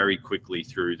growing very quickly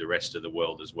through the rest of the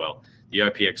world as well. The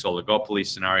OPX oligopoly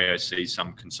scenario sees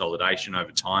some consolidation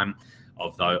over time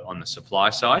on the supply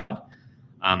side.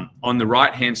 On the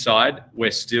right-hand side,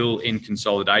 we're still in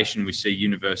consolidation. We see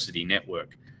university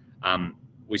network.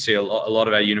 We see a lot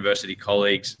of our university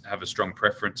colleagues have a strong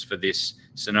preference for this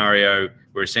scenario,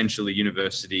 where essentially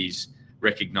universities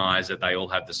recognize that they all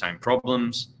have the same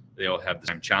problems, they all have the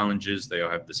same challenges, they all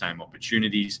have the same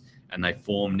opportunities, and they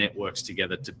form networks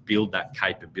together to build that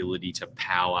capability to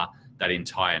power that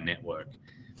entire network.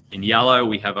 In yellow,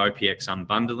 we have OPX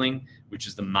unbundling, which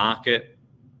is the market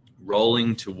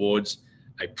rolling towards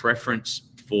a preference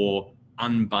for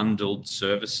unbundled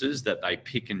services that they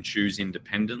pick and choose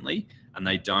independently, and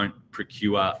they don't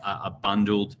procure a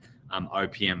bundled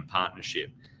OPM partnership.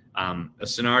 A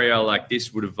scenario like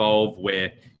this would evolve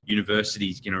where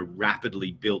universities,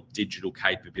 rapidly built digital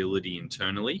capability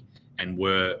internally and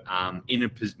were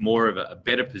in more of a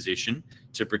better position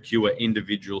to procure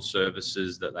individual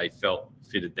services that they felt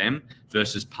fitted them,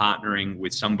 versus partnering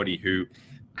with somebody who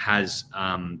has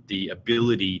the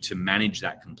ability to manage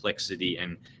that complexity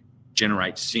and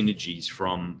generate synergies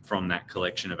from that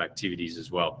collection of activities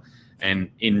as well.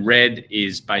 And in red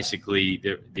is basically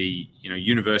the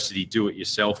university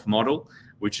do-it-yourself model,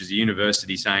 which is a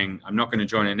university saying, I'm not going to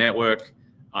join a network,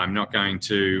 I'm not going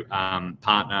to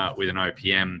partner with an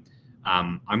OPM,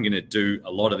 I'm going to do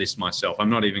a lot of this myself.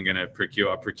 I'm not even going to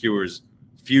procure as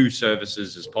few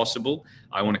services as possible.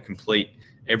 I want to complete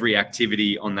every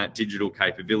activity on that digital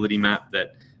capability map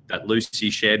that Lucy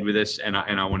shared with us, and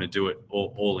I want to do it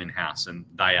all in-house, and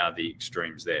they are the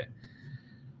extremes there.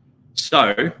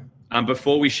 So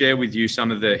before we share with you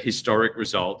some of the historic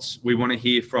results, we want to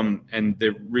hear from, and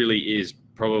there really is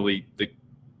probably the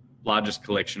largest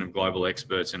collection of global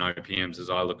experts in OPMs as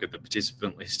I look at the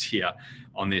participant list here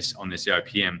on this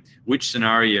OPM, which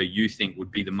scenario you think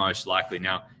would be the most likely.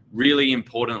 Now, really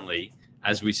importantly,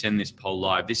 as we send this poll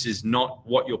live, this is not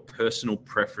what your personal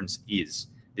preference is.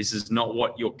 This is not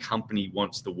what your company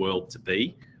wants the world to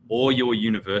be, or your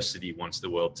university wants the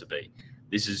world to be.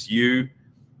 This is you,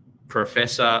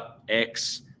 Professor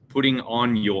X, putting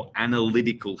on your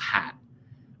analytical hat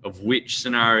of which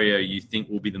scenario you think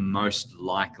will be the most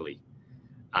likely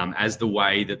as the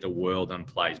way that the world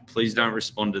unplays. Please don't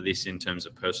respond to this in terms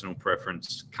of personal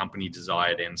preference, company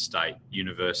desired end state,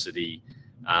 university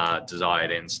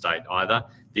desired end state either.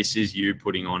 This is you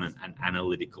putting on an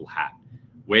analytical hat.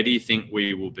 Where do you think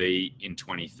we will be in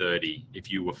 2030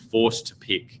 if you were forced to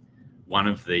pick one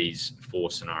of these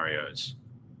four scenarios?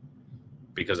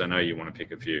 Because I know you want to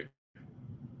pick a few.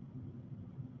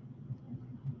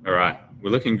 All right, we're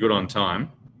looking good on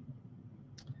time.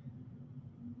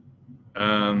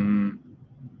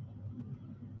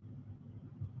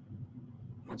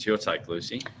 What's your take,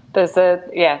 Lucy? There's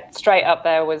straight up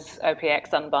there was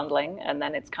OPX unbundling, and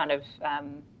then it's kind of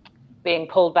being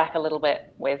pulled back a little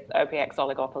bit with OPX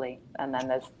oligopoly, and then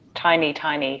there's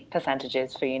tiny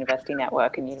percentages for university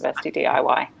network and university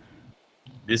DIY.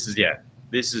 This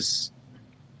is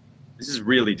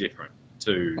really different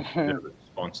to the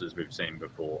responses we've seen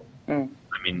before. I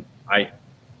mean, I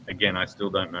still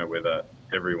don't know whether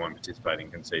everyone participating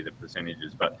can see the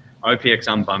percentages, but OPX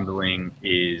unbundling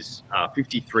is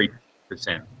 53%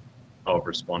 of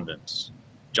respondents,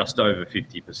 just over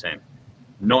 50%.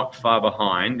 Not far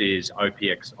behind is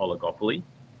OPX oligopoly,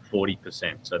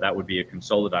 40%. So that would be a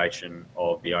consolidation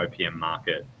of the OPM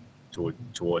market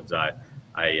towards a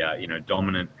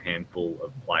dominant handful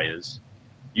of players.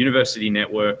 University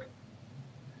network,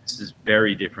 this is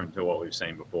very different to what we've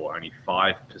seen before. Only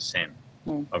 5%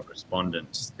 of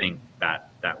respondents think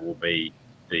that will be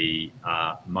the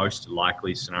most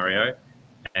likely scenario,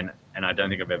 and I don't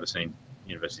think I've ever seen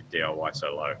university DIY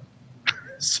so low?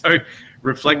 So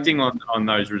reflecting on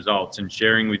those results and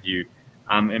sharing with you,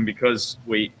 and because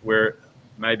we're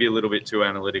maybe a little bit too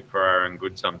analytic for our own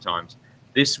good sometimes,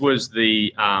 this was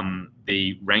the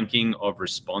ranking of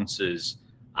responses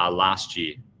last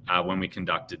year when we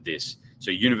conducted this.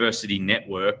 So University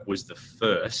Network was the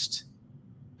first,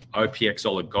 OPX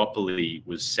oligopoly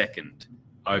was second,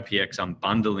 OPX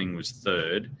unbundling was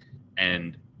third,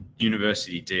 and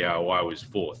University DIY was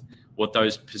fourth. What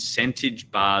those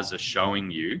percentage bars are showing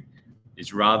you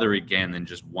is rather, again, than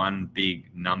just one big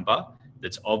number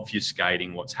that's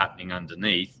obfuscating what's happening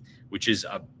underneath, which is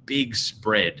a big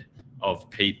spread of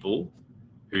people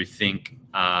who think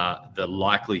the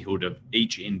likelihood of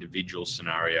each individual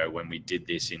scenario when we did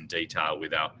this in detail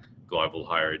with our global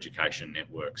higher education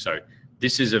network. So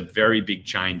this is a very big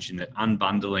change in that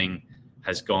unbundling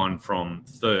has gone from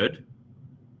third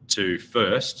to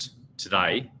first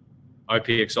today.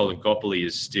 OPX oligopoly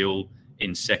is still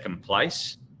in second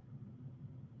place.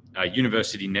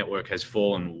 University Network has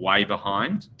fallen way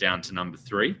behind, down to number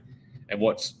 3. And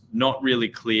what's not really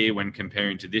clear when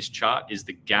comparing to this chart is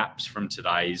the gaps from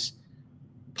today's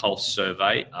Pulse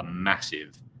survey are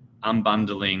massive.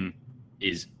 Unbundling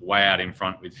is way out in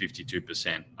front with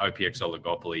 52%. OPX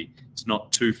oligopoly, it's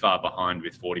not too far behind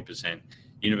with 40%.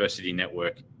 University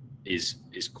Network is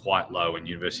quite low, and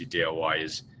University DIY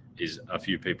is a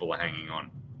few people are hanging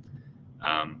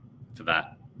on for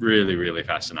that. Really, really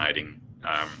fascinating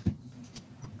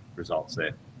results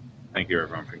there. Thank you,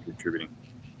 everyone, for contributing.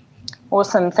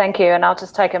 Awesome, thank you. And I'll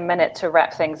just take a minute to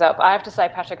wrap things up. I have to say,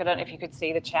 Patrick, I don't know if you could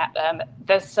see the chat.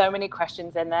 There's so many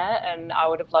questions in there, and I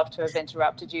would have loved to have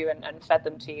interrupted you and fed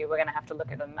them to you. We're going to have to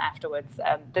look at them afterwards.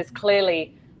 There's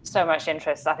clearly so much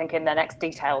interest, I think, in the next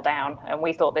detail down, and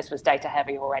we thought this was data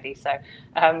heavy already. So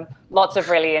lots of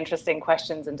really interesting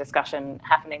questions and discussion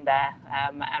happening there.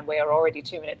 And we are already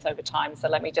 2 minutes over time. So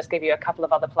let me just give you a couple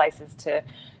of other places to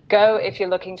go if you're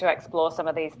looking to explore some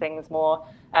of these things more.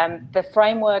 The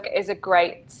framework is a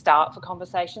great start for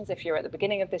conversations if you're at the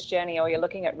beginning of this journey, or you're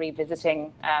looking at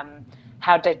revisiting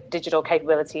how digital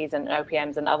capabilities and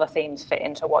OPMs and other themes fit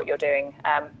into what you're doing.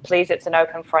 Please, it's an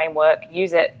open framework.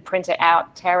 Use it, print it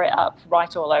out, tear it up,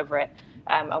 write all over it.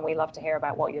 And we love to hear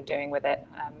about what you're doing with it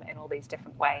in all these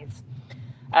different ways.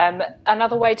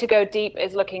 Another way to go deep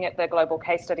is looking at the global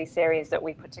case study series that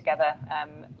we put together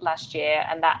last year,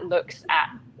 and that looks at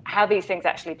how these things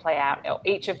actually play out.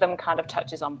 Each of them kind of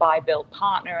touches on buy, build,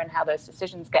 partner, and how those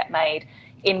decisions get made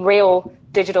in real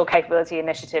digital capability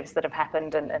initiatives that have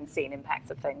happened and seen impacts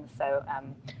of things. So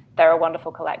they're a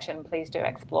wonderful collection. Please do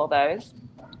explore those.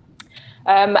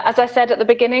 As I said at the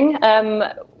beginning,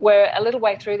 we're a little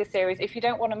way through the series. If you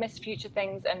don't want to miss future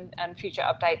things and future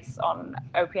updates on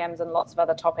OPMs and lots of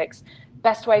other topics,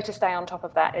 best way to stay on top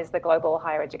of that is the Global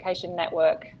Higher Education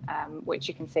Network, which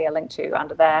you can see a link to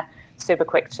under there. Super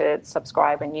quick to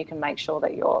subscribe, and you can make sure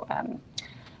that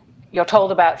you're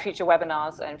told about future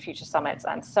webinars and future summits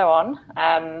and so on.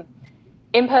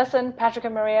 In person, Patrick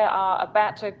and Maria are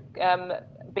about to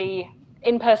be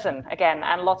in person again,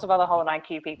 and lots of other Whole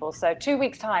IQ people. So 2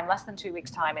 weeks time, less than 2 weeks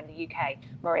time in the UK,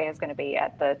 Maria is going to be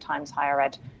at the Times Higher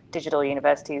Ed Digital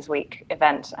Universities Week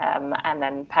event. And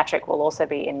then Patrick will also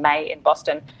be in May in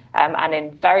Boston, and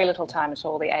in very little time at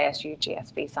all, the ASU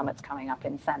GSV Summit's coming up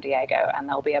in San Diego, and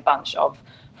there'll be a bunch of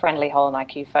friendly Whole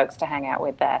IQ folks to hang out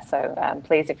with there. So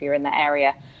please, if you're in the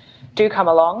area, do come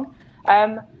along.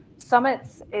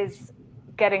 Summits is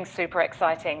getting super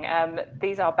exciting.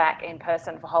 These are back in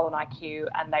person for Whole IQ,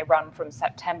 and they run from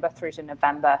September through to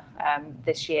November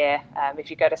this year.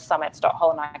 If you go to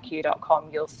summits.wholeiq.com,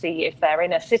 you'll see if they're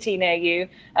in a city near you.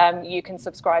 You can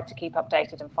subscribe to keep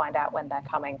updated and find out when they're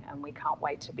coming, and we can't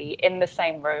wait to be in the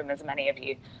same room as many of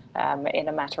you in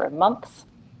a matter of months.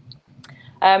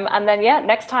 And then, yeah,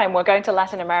 next time we're going to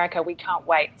Latin America. We can't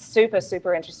wait. Super,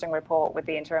 super interesting report with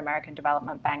the Inter-American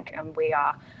Development Bank, and we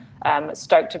are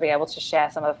stoked to be able to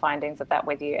share some of the findings of that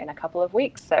with you in a couple of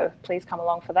weeks. So please come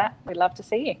along for that. We'd love to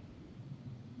see you.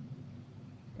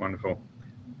 Wonderful.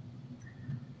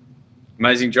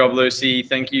 Amazing job, Lucy.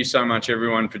 Thank you so much,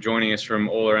 everyone, for joining us from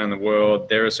all around the world.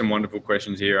 There are some wonderful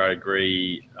questions here. I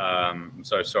agree. I'm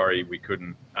so sorry we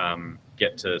couldn't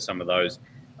get to some of those.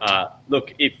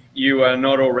 Look, if you are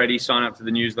not already, sign up to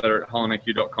the newsletter at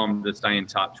wholeiq.com to stay in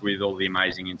touch with all the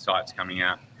amazing insights coming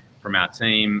out from our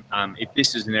team. If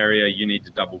this is an area you need to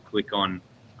double click on,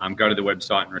 go to the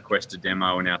website and request a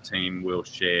demo, and our team will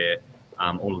share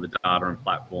all of the data and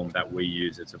platform that we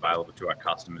use that's available to our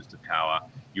customers to power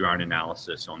your own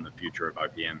analysis on the future of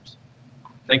OPMs.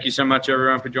 Thank you so much,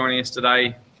 everyone, for joining us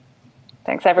today.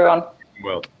 Thanks, everyone.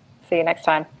 Well, see you next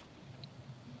time.